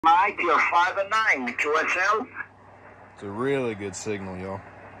Mike, you're 5 and 9, QSL. It's a really good signal, y'all.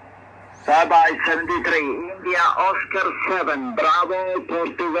 Bye-bye, 73, India, Oscar 7, Bravo,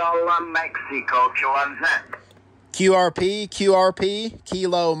 Portugal, Mexico, QNZ. QRP,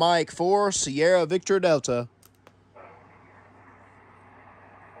 Kilo Mike 4, Sierra Victor Delta.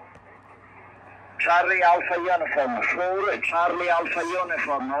 Charlie Alpha Uniform 4, Charlie Alpha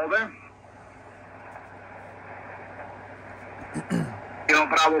Uniform, over. You're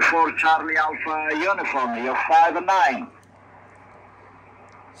Bravo 4, Charlie Alpha Uniform, you're 5 and 9.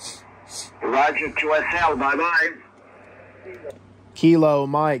 Roger, QSL, bye-bye. Kilo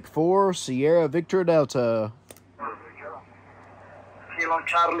Mike 4, Sierra Victor Delta. Kilo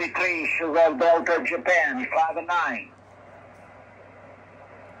Charlie 3, Sugar Delta, Japan, 5 and 9.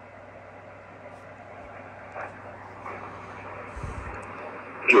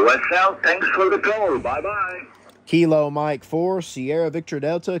 QSL, thanks for the call, bye-bye. Kilo Mike 4, Sierra Victor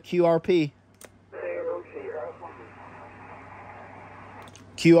Delta, QRP.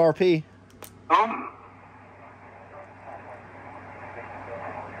 QRP.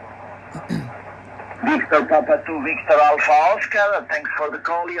 Victor Papa 2, Victor Alpha Oscar, thanks for the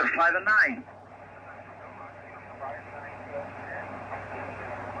call, you're 5 and 9.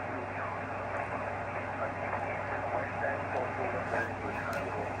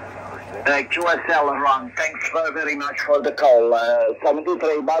 QSL run, thanks very much for the call,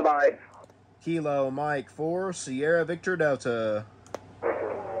 73, bye-bye. Kilo Mike 4, Sierra Victor Delta.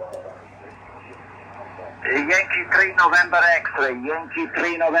 Yankee 3 November X-ray, Yankee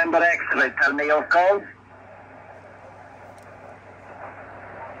 3 November X-ray, tell me your code.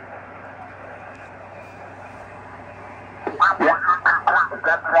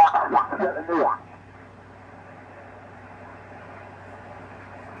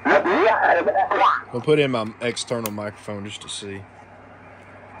 We'll put in my external microphone just to see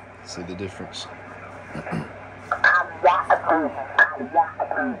the difference.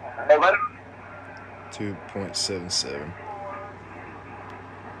 2.77.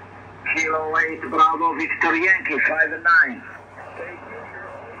 Kilo 8 Bravo Victor Yankee 5 and 9.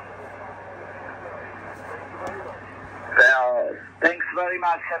 Well, thanks very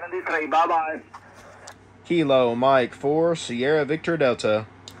much, 73, bye-bye. Kilo Mike 4, Sierra Victor Delta.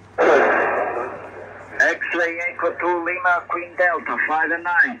 X-ray Echo 2 Lima Queen Delta 5 and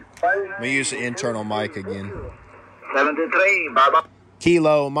 9. Let me use the internal mic again. 73, bye-bye.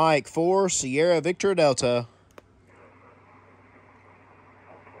 Kilo Mike 4, Sierra Victor Delta.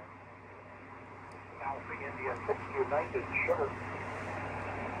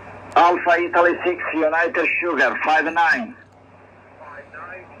 Alpha Italy 6 United Sugar 5 and 9. 9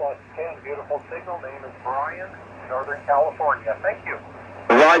 plus 10, beautiful signal. Name is Brian, Northern California. Thank you.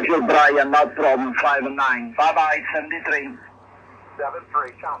 Roger, Brian, no problem, 5 and 9. Bye-bye, 73.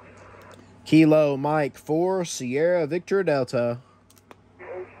 7-3, count. Kilo Mike 4, Sierra Victor Delta.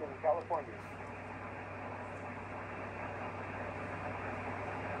 California.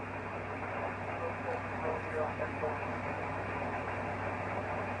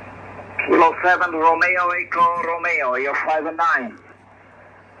 Kilo 7 Romeo Echo Romeo, you're 5 and 9.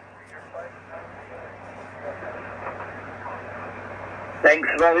 Thanks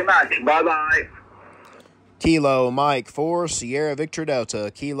very much, bye-bye. Kilo Mike 4, Sierra Victor Delta.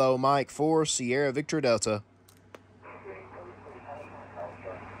 Kilo Mike 4, Sierra Victor Delta.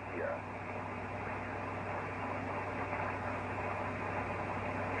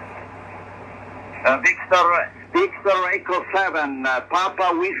 Victor Echo 7,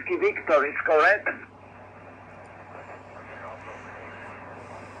 Papa Whiskey Victor is correct?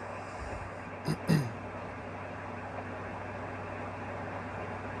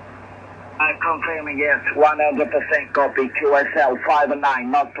 I'm confirming, yes, 100% copy, QSL 5 and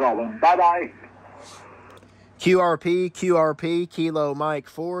 9, no problem. Bye-bye. QRP, Kilo Mike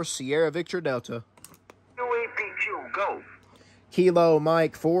 4, Sierra Victor Delta. QEPQ, go. Kilo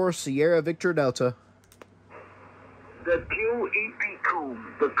Mike 4, Sierra Victor Delta. The QEPQ,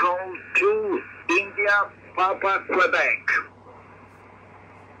 the call to India, Papa, Quebec.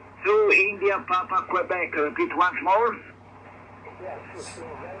 To India, Papa, Quebec. Repeat once more.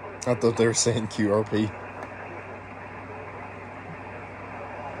 I thought they were saying QRP.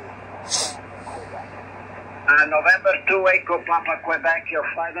 November 2, Echo, Papa, Quebec, you're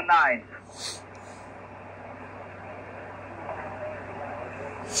 5 and 9.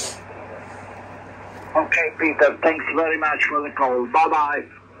 Okay, Peter, thanks very much for the call. Bye-bye.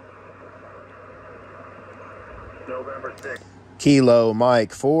 November 6. Kilo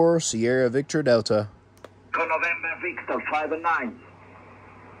Mike 4, Sierra Victor Delta. To November Victor, 5 and 9.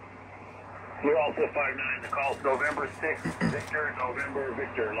 We're also 5-9. The call's November 6th, Victor, November,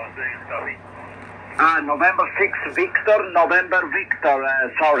 Victor, Los Angeles, copy. November 6th, Victor, November,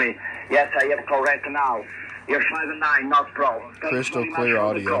 Victor. Sorry. Yes, I am correct now. You're 5-9, not problem. Crystal clear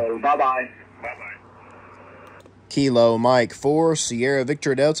audio. Bye-bye. Bye-bye. Kilo Mike 4, Sierra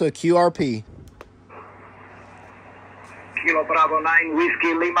Victor Delta, QRP. Kilo Bravo 9,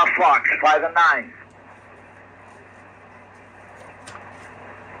 Whiskey Lima Fox, 5-9.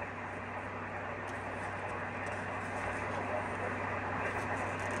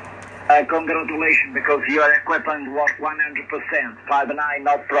 Congratulations, because your equipment works 100%. 5-9,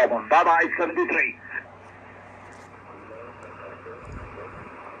 no problem. Bye-bye, 73.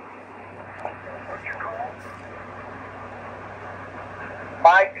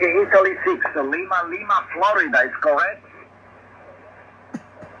 Mike, Italy 6, Lima, Florida, is correct?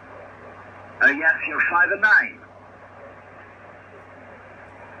 Yes, you're 5-9.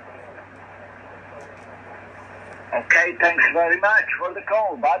 Okay, thanks very much for the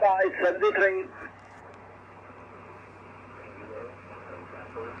call. Bye-bye, 73.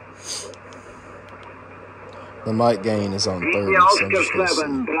 The mic gain is on 30, India so I'm Oscar just going to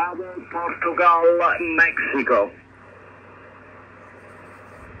 7, see. Bravo, Portugal, Mexico.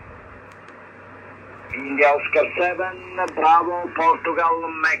 India Oscar 7, Bravo,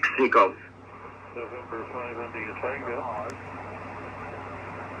 Portugal, Mexico. November 5, India Tango.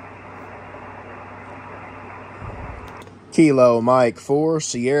 Kilo Mike 4,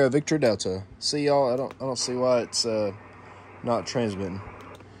 Sierra Victor Delta. See y'all, I don't see why it's not transmitting.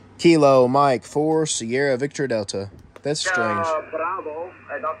 Kilo Mike 4, Sierra Victor Delta. That's strange. Bravo,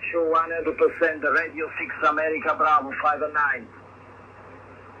 I'm not sure 100%. Radio 6 America, Bravo, 5-9.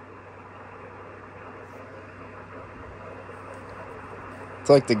 It's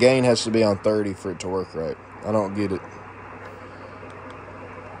like the gain has to be on 30 for it to work right. I don't get it.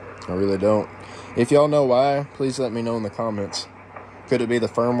 I really don't. If y'all know why, please let me know in the comments. Could it be the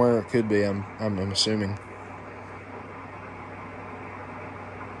firmware? It could be. I'm assuming.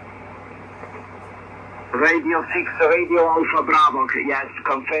 Radio 6, Radio Alpha Bravo. Yes,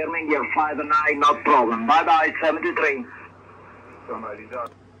 confirming you're 5-9, no problem. Bye-bye, 73. Somebody done.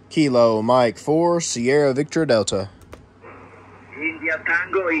 Kilo Mike 4, Sierra Victor Delta. India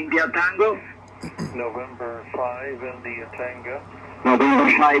Tango. November 5, India Tango.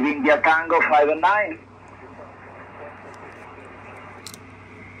 November 5, India Tango, 5-9.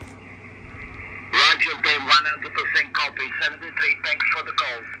 Roger, Dave, 100% copy, 73. Thanks for the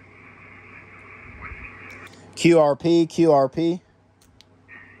call. QRP.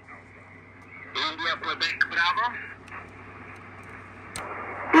 India, Quebec, Bravo.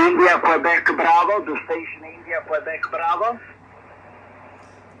 India, Quebec, Bravo. The station India, Quebec, Bravo.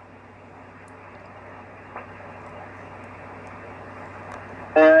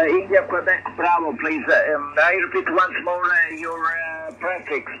 India, Quebec, Bravo, please. I repeat once more your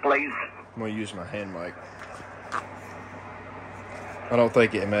prefix, please. I'm going to use my hand mic. I don't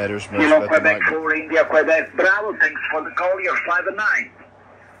think it matters much Kilo about the Quebec mic. 4, India, Quebec, Bravo. Thanks for the call. You're 5-9.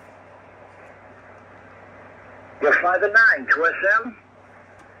 You're 5-9, QSL.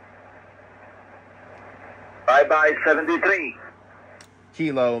 Bye-bye, 73.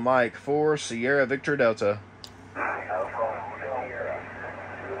 Kilo Mike 4, Sierra Victor Delta.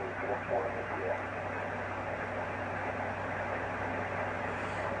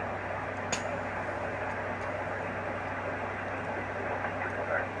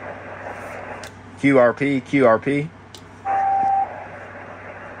 QRP.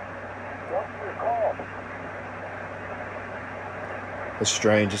 That's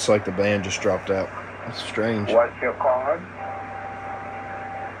strange. It's like the band just dropped out. That's strange. What's your card?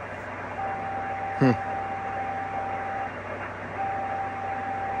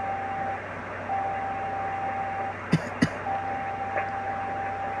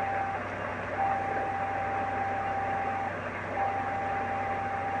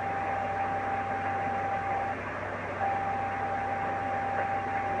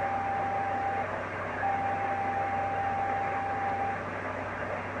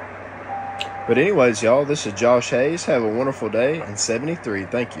 But anyways, y'all, this is Josh Hayes. Have a wonderful day, and 73.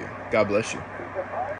 Thank you. God bless you.